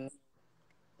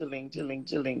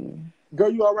 Chilling. Girl,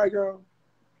 you all right, girl?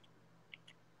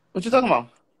 What you talking about?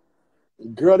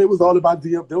 Girl, it was all in my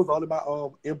DM. They was all in my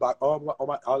inbox on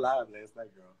my live last night,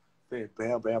 girl. Saying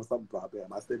Bam, something about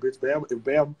Bam. I said, bitch, Bam, if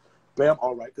Bam,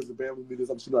 all right, because if Bam would be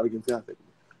this, she know how to get in contact with me.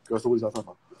 Girl, so what y'all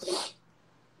talking about?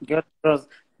 Girls,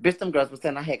 bitch, them girls were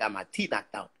saying I had got my teeth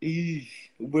knocked out.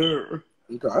 Where?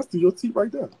 Girl, I see your teeth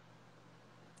right there.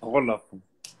 All of them.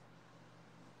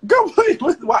 Girl, wait,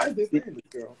 why is they saying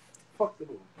this, girl? Fuck the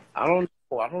move. I don't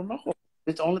know.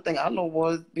 Bitch, the only thing I know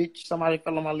was, bitch, somebody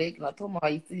fell on my leg and I told my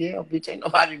ICL, bitch, ain't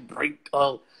nobody break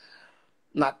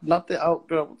Not nothing out,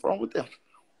 girl. What's wrong with them?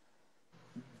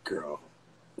 Girl,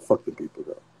 fuck the people,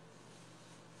 girl.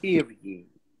 Period.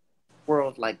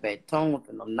 World like bad tones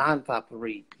and a non-top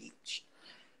parade beach.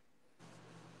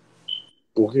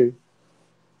 Okay.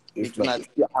 Bitch, when I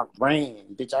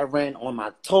ran. Bitch, I ran on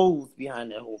my toes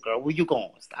behind that whole girl. Where you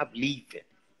going? Stop leaving.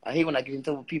 I hate when I get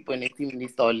into with people and they see me and they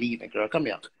start leaving, girl. Come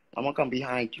here. I'm gonna come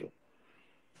behind you.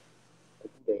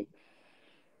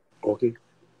 Okay.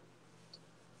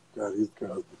 God, these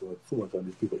girls be doing too much on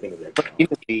these people internet.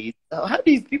 Anyways, how do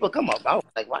these people come about?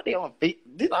 Like, why they on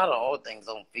Facebook? These are all things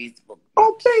on Facebook.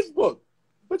 On Facebook.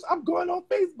 Bitch, I'm going on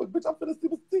Facebook. Bitch, I'm finna see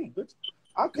what's thing, bitch.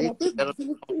 I come on Facebook to see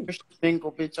what's thing.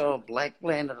 Single bitch on Black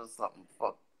Planet or something.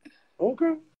 Fuck.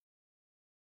 Okay.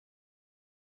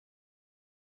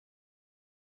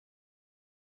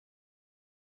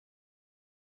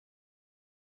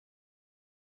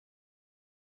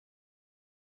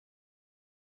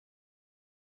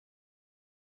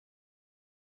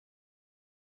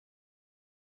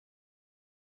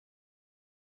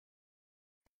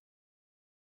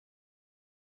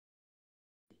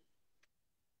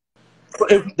 So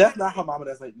if that's not her mama,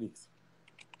 that's like niece.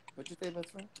 What you say,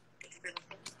 best friend?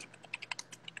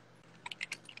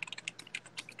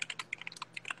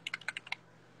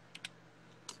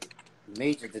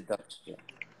 Major deduction.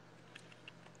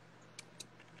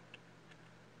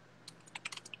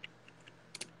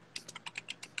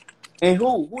 And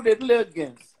who? Who they play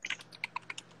against?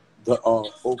 The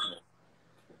Oakland.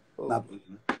 Oh. Not,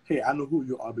 hey, I know who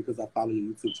you are because I follow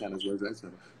your YouTube channel as well as that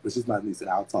channel. But she's my niece, and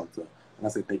I'll talk to her. And I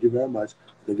say, thank you very much.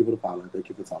 Thank you for the follow. Thank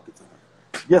you for talking to her.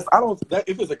 Yes, I don't. That,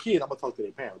 if it's a kid, I'm gonna talk to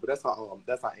their parent. But that's her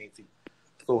auntie.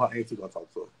 So her auntie gonna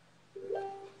talk to her.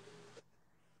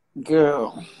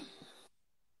 Girl.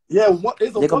 Yeah, one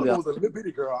of them was a little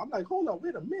bitty girl. I'm like, hold on,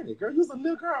 wait a minute, girl. You're a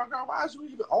little girl. Why is you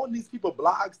even on these people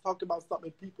blogs talking about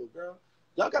something people, girl?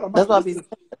 Y'all gotta. That's what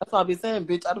I be saying,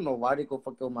 bitch. I don't know why they go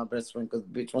fuck with my best friend, because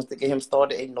bitch, once they get him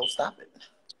started, ain't no stopping.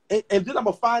 And then I'm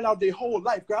gonna find out their whole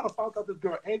life, girl. I found out this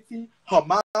girl auntie, her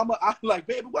mama. I'm like,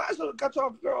 baby, why should I got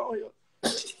your girl on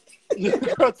here?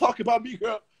 Girl talking about me,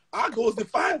 girl. I goes and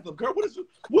find them, girl.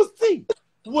 What's tea?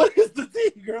 What is the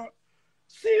tea, girl?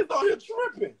 She's on here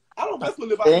tripping. I don't mess with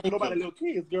nobody little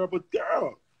kids, girl, but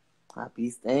girl. I be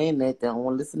saying that. They don't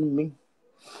want to listen to me.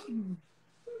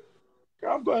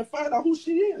 Girl, I'm going to find out who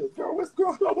she is. Girl, what's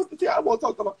the tea? I want to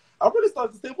talk to her. I really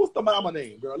started to say, what's the mama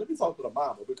name, girl? Let me talk to the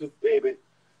mama because, baby,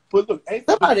 but look,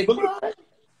 somebody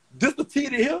this the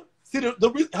Tina here. See,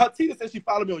 the reason her Tina said she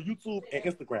followed me on YouTube and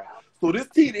Instagram. So this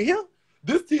Tina here,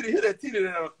 that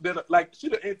Tina that like she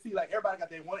the auntie, like everybody got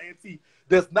that one auntie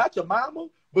that's not your mama,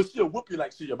 but she'll whoop you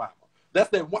like she your mama. That's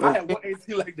that one. I had one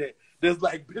auntie like that. That's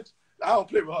like, bitch, I don't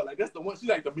play with her. Like that's the one. She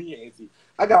like the mean auntie.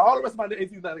 I got all the rest of my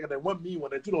aunties now. I got that one mean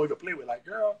one that you don't even play with. Like,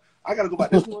 girl, I gotta go by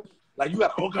this one. Like you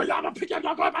gotta, oh girl, y'all don't pick y'all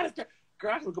go by this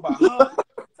girl. I gotta go by her.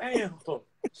 Damn,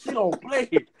 she don't play.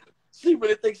 She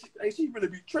really thinks she really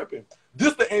be tripping.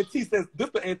 This auntie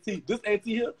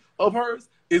here of hers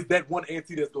is that one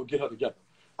auntie that's gonna get her together.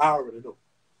 I already know.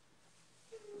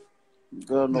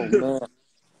 Girl, no man.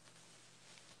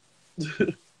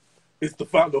 It's to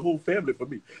find the whole family for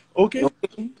me. Okay.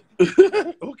 Okay.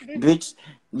 Bitch,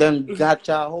 then got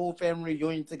y'all whole family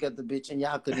reunion together, bitch, and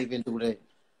y'all couldn't even do that.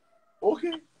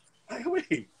 Okay. Hey,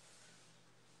 wait.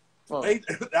 Fuck.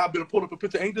 I've been pulling up a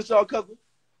picture. Ain't this y'all cousin?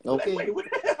 Okay. Like, wait,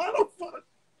 I don't fuck.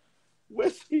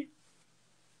 Where's she?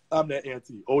 I'm that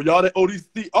auntie. Oh, y'all that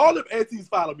all them aunties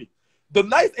follow me. The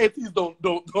nice aunties don't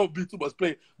be too much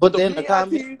play. But then the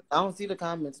comments, I don't see the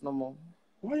comments no more.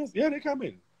 Yeah, they come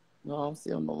in. No, I don't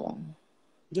see them no more.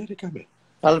 Yeah, they come in.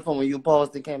 Probably from when you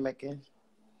paused, they came back in.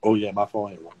 Oh yeah, my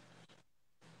phone ain't one.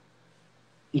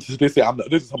 They say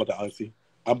this is some of the auntie.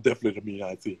 I'm definitely the mean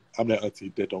auntie. I'm that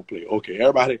auntie that don't play. Okay,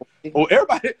 everybody.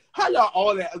 How y'all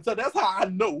all that? So that's how I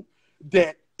know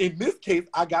that in this case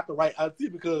I got the right auntie,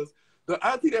 because the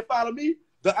auntie that follow me,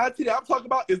 the auntie that I'm talking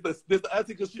about is the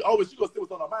auntie because she gonna say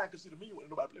what's on her mind because she the mean one and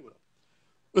nobody play with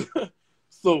her.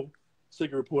 So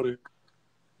Shakie reported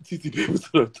TTP was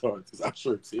to the authorities. I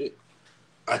sure did.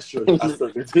 I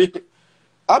certainly did.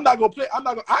 I'm not gonna play. I'm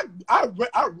not gonna. I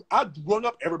rung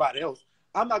up everybody else.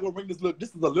 I'm not gonna ring this little.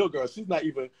 This is a little girl. She's not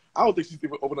even. I don't think she's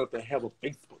even old enough to have a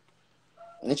Facebook.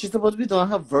 And she's supposed to be doing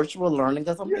her virtual learning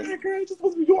or something. Yeah, girl. She's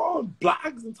supposed to be going on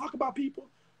blogs and talk about people.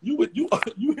 You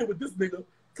here with this nigga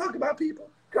talk about people?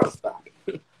 Girl, stop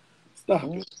it. Stop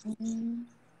it.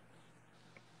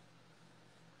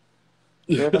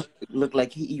 Girl, look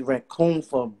like he eat raccoon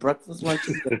for breakfast, lunch.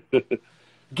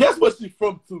 Guess what she's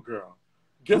from too, girl?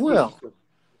 Guess what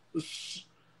she's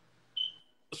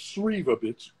from? Shriva,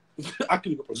 bitch. I can't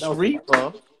even pronounce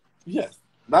Shriva? Yes.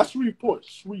 Not Shreveport,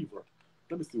 Shreveport.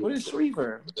 Let me see What is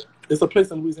Shreveport? It's a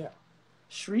place in Louisiana.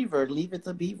 Shreveport, leave it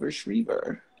to Beaver.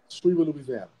 Shreveport,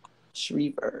 Louisiana.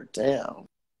 Shreveport, damn.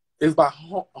 It's by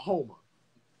Homer.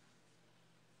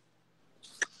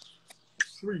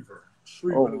 Shreveport,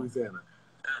 Louisiana.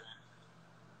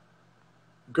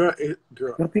 Girl,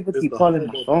 People it's keep the calling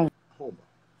my phone. Homer.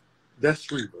 That's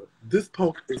Shreveport. This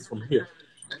punk is from here.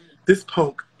 This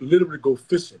punk literally go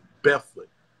fishing barefoot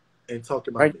and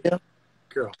talking about Right me. there?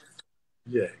 Girl.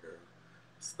 Yeah, girl.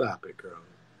 Stop it, girl.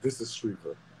 This is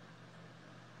Shreveport.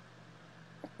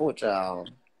 Poor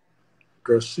child.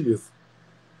 Girl, she is.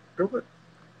 Girl, what?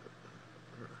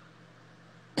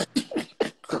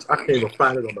 I can't even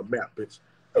find it on the map, bitch.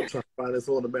 I'm trying to find this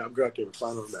on the map. Girl, I can't even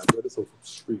find it on the map. Girl, this whole from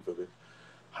Shreveport, bitch.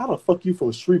 How the fuck you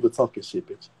from Shreveport talking shit,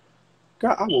 bitch?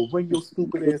 God, I will ring your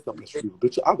stupid ass up in Shreveport,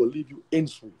 bitch. I will leave you in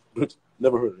Shreveport, bitch.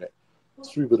 Never heard of that.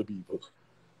 Shreveport to be, bitch.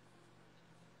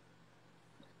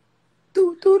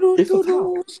 It's a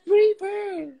town.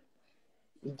 Shreveport.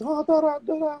 Da da da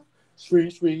da da.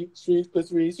 Street, plus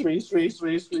street.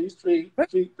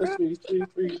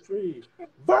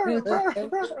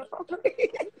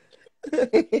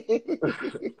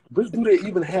 Bitch, do they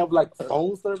even have like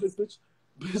phone service, bitch?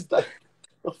 Bitch, like,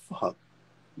 the fuck?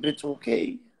 Bitch,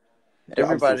 okay. Girl,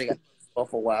 Everybody got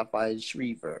off of Wi-Fi in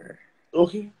Shreveport.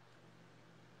 Okay.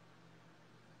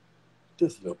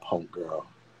 This little punk girl.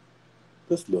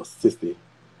 This little sissy.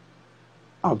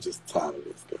 I'm just tired of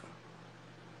this girl.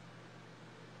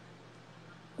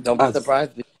 Don't be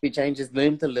surprised if he changed his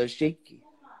name to Lil Shakie.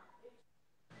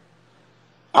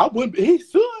 I wouldn't be. He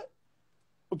should.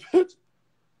 Bitch.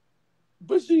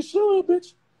 But she should,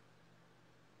 bitch.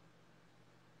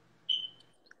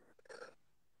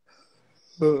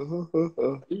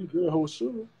 You girl who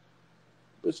should.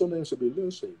 Bitch, your name should be Lil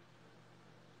Shakie.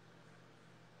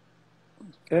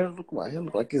 Girl, look my hair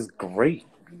look like it's great.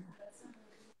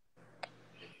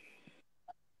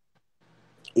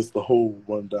 It's the whole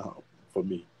rundown for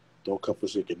me. Don't come for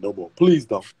shaking no more. Please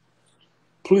don't.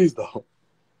 Please don't.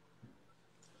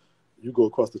 You go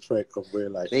across the track of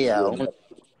red light. Yeah.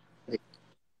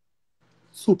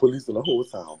 Two police in the whole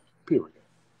town. Period.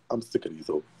 I'm sick of these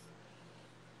hoes.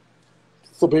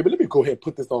 So, baby, let me go ahead and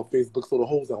put this on Facebook so the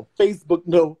hoes on Facebook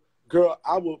know. Girl,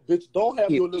 I will, bitch, don't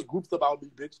have your little groups about me,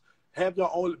 bitch. Have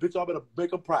your own, bitch, y'all better make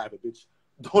them private, bitch.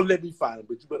 Don't let me find them,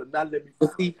 bitch. You better not let me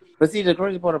find them. But see, the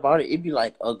crazy part about it, it'd be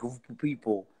like a group of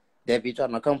people that be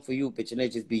trying to come for you, bitch, and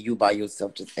it just be you by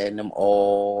yourself, just adding them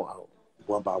all out.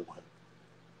 One by one.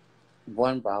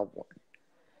 One by one.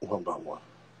 One by one.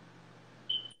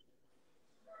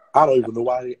 I don't even know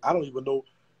why. I don't even know.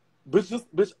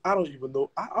 Bitch, I don't even know.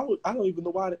 I don't even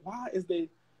know why. Why is they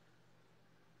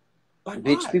like?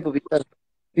 Bitch, why? people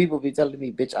be telling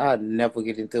me, bitch, I'll never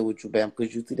get into it with you, bam,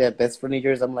 because you see that best friend of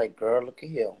yours. I'm like, girl, look at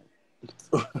him.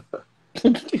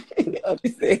 I be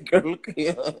saying, girl, look at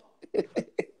him.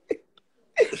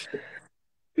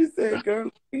 He said, girl,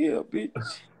 look at him, bitch.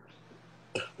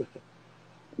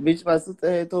 Bitch, my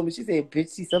sister had told me, she said, bitch,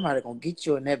 see somebody gonna get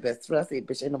you in that best friend. I said,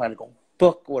 bitch, ain't nobody gonna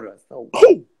fuck with us. So,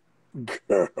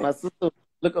 Girl. my sister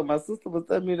was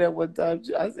telling me that one time.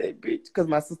 I said, bitch, because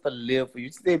my sister lived for you.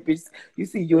 She said, bitch, you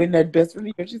see you in that best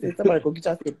friend. She said, somebody gonna get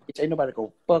you. I said, bitch, ain't nobody gonna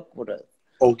fuck with us.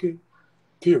 Okay.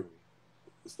 Period.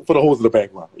 For the hoes in the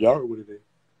background. Y'all heard what it is.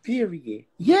 Period.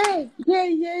 Yay.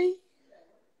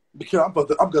 Because I'm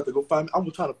going to go find me. I'm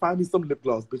trying to find me some lip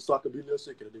gloss, bitch, so I can be a little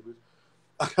shaky today, bitch.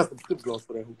 I got some lip gloss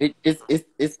for that.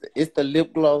 It's the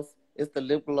lip gloss. It's the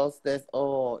lip gloss that's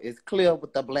it's clear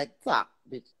with the black top,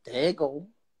 bitch. There you go.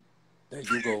 There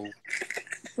you go.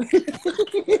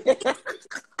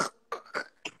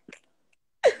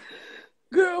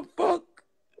 Girl, fuck.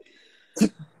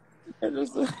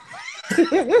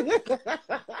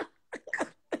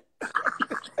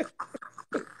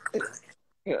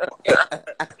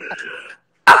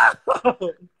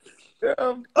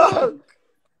 Girl, fuck.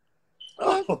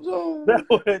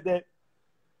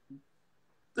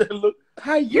 That look.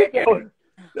 How you doing?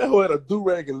 That hoe had a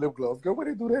do-rag and lip gloss. Girl, where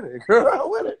they do that at, girl?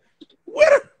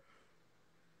 Where?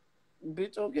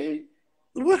 Bitch, okay.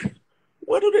 What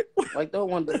do they? Like, don't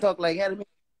want to talk like that to me.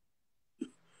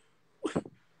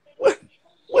 What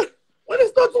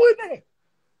is not doing that?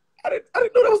 I didn't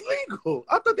know that was legal.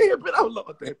 I thought they had been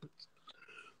outlawed that.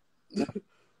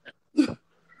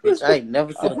 Bitch, I ain't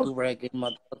never seen a do-rag in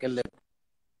my fucking lip.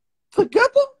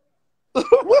 Together?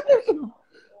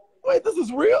 Wait, this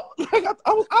is real? Like, I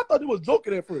thought it was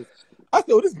joking at first. I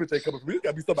said, oh, this bitch ain't coming from me. This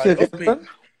gotta be somebody else.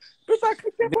 Bitch, I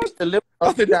clicked that button. The lip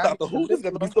I said, this not the who. This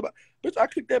gotta be somebody. Bitch, I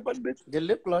clicked that button, bitch. The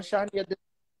lip gloss shiny at the...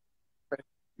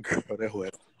 Girl, that hoe.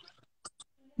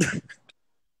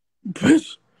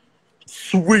 Bitch,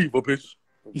 Sweeper, bitch.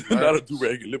 Not a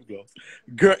do-rag and lip gloss.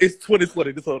 Girl, it's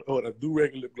 2020. This on a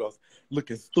do-rag and lip gloss.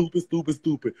 Looking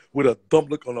stupid with a dumb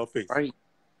look on her face. Right.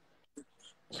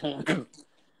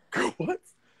 Girl, what?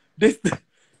 This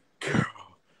girl.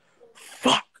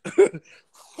 Fuck.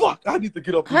 Fuck. I need to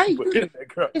get off this Hey, stupid internet,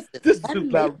 girl. listen, This is I just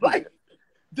make not life.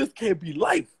 This can't be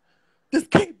life. This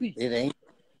can't be. it ain't.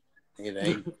 It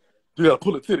ain't. You gotta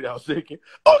pull a titty out, shaking.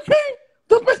 Okay.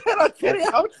 The bitch had a titty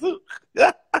out too.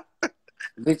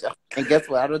 Bitch, and guess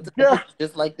what? I don't do Girl.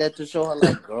 just like that to show her,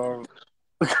 like, girl.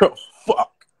 Girl,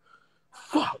 fuck.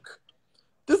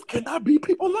 This cannot be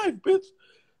people's life, bitch.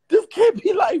 This can't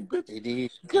be life, bitch. It is.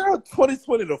 Girl,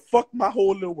 2020 to fuck my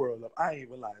whole little world up. I ain't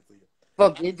even lying to you.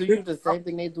 Fuck, they do you the same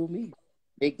thing they do me.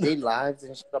 They lives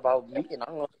and shit about me, and I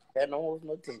don't pay no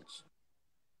attention.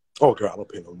 Oh, girl, I don't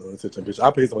pay no attention, bitch.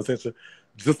 I pay some attention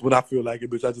just when I feel like it,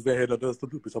 bitch. I just ain't had nothing else to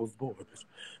do, bitch. I was bored,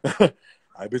 bitch.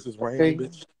 I bitch is raining,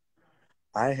 bitch.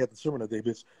 I ain't had the children today,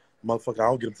 bitch. Motherfucker, I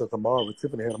don't get them till tomorrow. With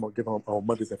Tiffany, I'm gonna get them on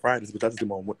Mondays and Fridays, bitch. I just get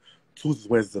them on Tuesdays,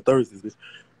 Wednesdays, and Thursdays, bitch.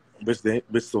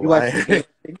 Bitch, so You I ain't.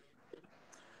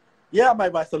 Yeah, I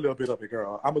might watch a little bit of it,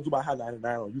 girl. I'm gonna do my Hot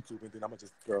 99 on YouTube, and then I'm gonna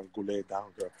just, girl, go lay it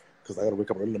down, girl. Because I gotta wake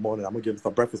up early in the morning. I'm gonna give them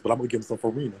some breakfast, but I'm gonna give them some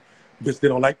farina. Bitch, they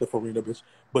don't like the farina, bitch.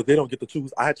 But they don't get to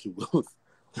choose. I choose.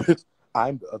 Bitch,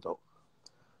 I'm the adult.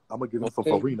 I'm gonna give them some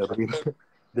farina.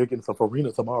 They're getting some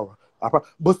farina tomorrow.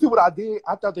 But see what I did?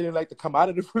 I thought they didn't like to come out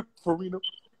of the farina.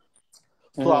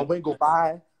 So I went and go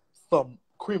buy some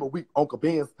cream of wheat Uncle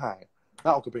Ben's time.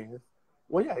 Not Uncle Ben's.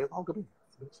 Well, yeah, it's Uncle Ben's,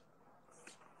 bitch.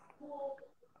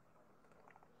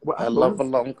 Well, I love a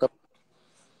long cup.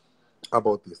 How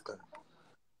about this guy?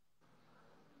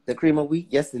 The cream of wheat,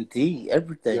 yes indeed.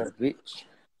 Everything, Yeah. bitch.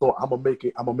 So I'm gonna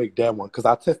make that one because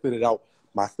I tested it out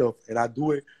myself and I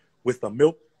do it with some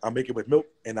milk. I make it with milk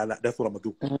and that's what I'm gonna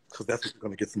do because that's what you're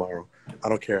gonna get tomorrow. I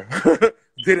don't care.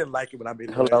 Didn't like it when I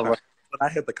made it last time, but I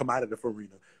had to come out of the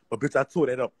farina. But bitch, I tore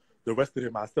that up the rest of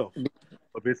it myself.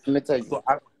 But bitch, Let me tell you. so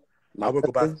I will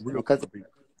go buy some real cousin.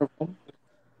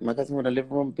 My cousin in the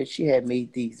living room, bitch, she had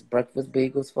made these breakfast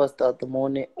bagels for us the other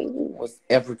morning. Ooh, was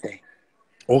everything.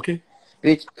 Okay.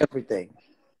 Bitch, everything.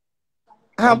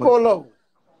 I'm Polo.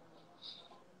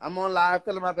 I'm on live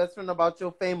telling my best friend about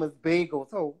your famous bagels,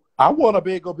 ho. I want a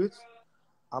bagel, bitch.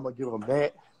 I'm gonna give them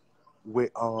that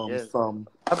with some.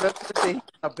 I bet you say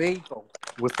a bagel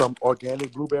with some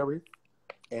organic blueberries,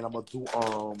 and I'm gonna do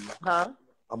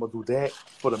I'm gonna do that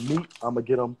for the meat. I'm gonna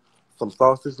get them some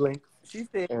sausage links. She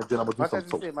said, and then I'm gonna do some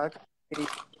toast. My cousin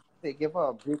said, give her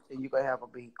a bitch and you can have a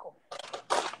bagel.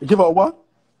 Give her a what?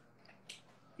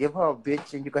 Give her a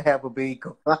bitch and you can have a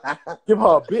bagel. Give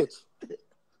her a bitch.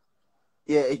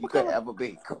 Yeah, you can have a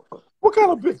bagel. What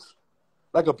kind of bitch?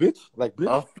 Like a bitch? Like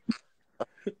bitch?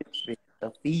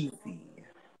 A feezy.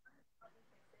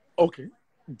 Okay.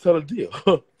 Tell the deal.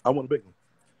 I want a big one.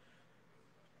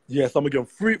 Yes, I'm gonna give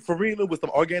them farina with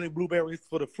some organic blueberries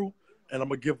for the fruit, and I'm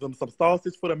gonna give them some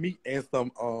sausage for the meat and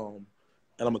some and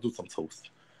I'm gonna do some toast.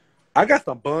 I got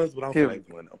some buns, but I don't feel like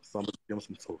doing them, so I'm gonna give them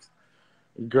some toast.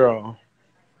 Girl,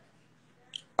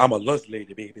 I'm a lunch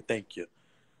lady, baby. Thank you.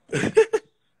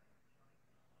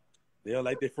 They'll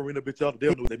like their farina bitch up.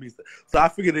 They'll know what that means. So I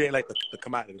figured they ain't like the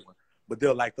commodity one, but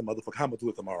they'll like the motherfucker. I'm gonna do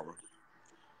it tomorrow.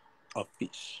 A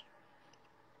fish.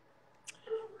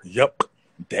 Yup,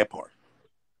 that part.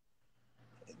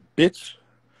 Bitch.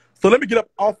 So let me get up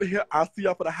off of here. I'll see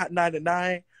y'all for the Hot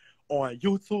 99 on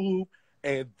YouTube.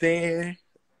 And then,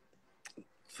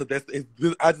 so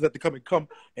I just have to come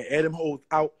and add them hoes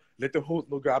out. Let them hoes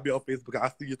know, girl, I'll be on Facebook.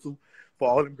 I'll see you too. For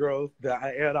all them girls that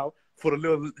I add out. For the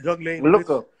little young lady, Look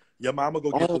bitch, up. your mama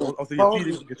go get you. So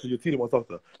your TD wants to talk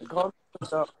to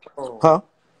her. Huh?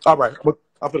 All right.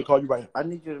 I'm going to call you right now. I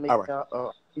need you to make my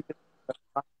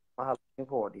Halloween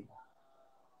party.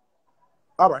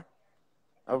 All right.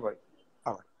 All right.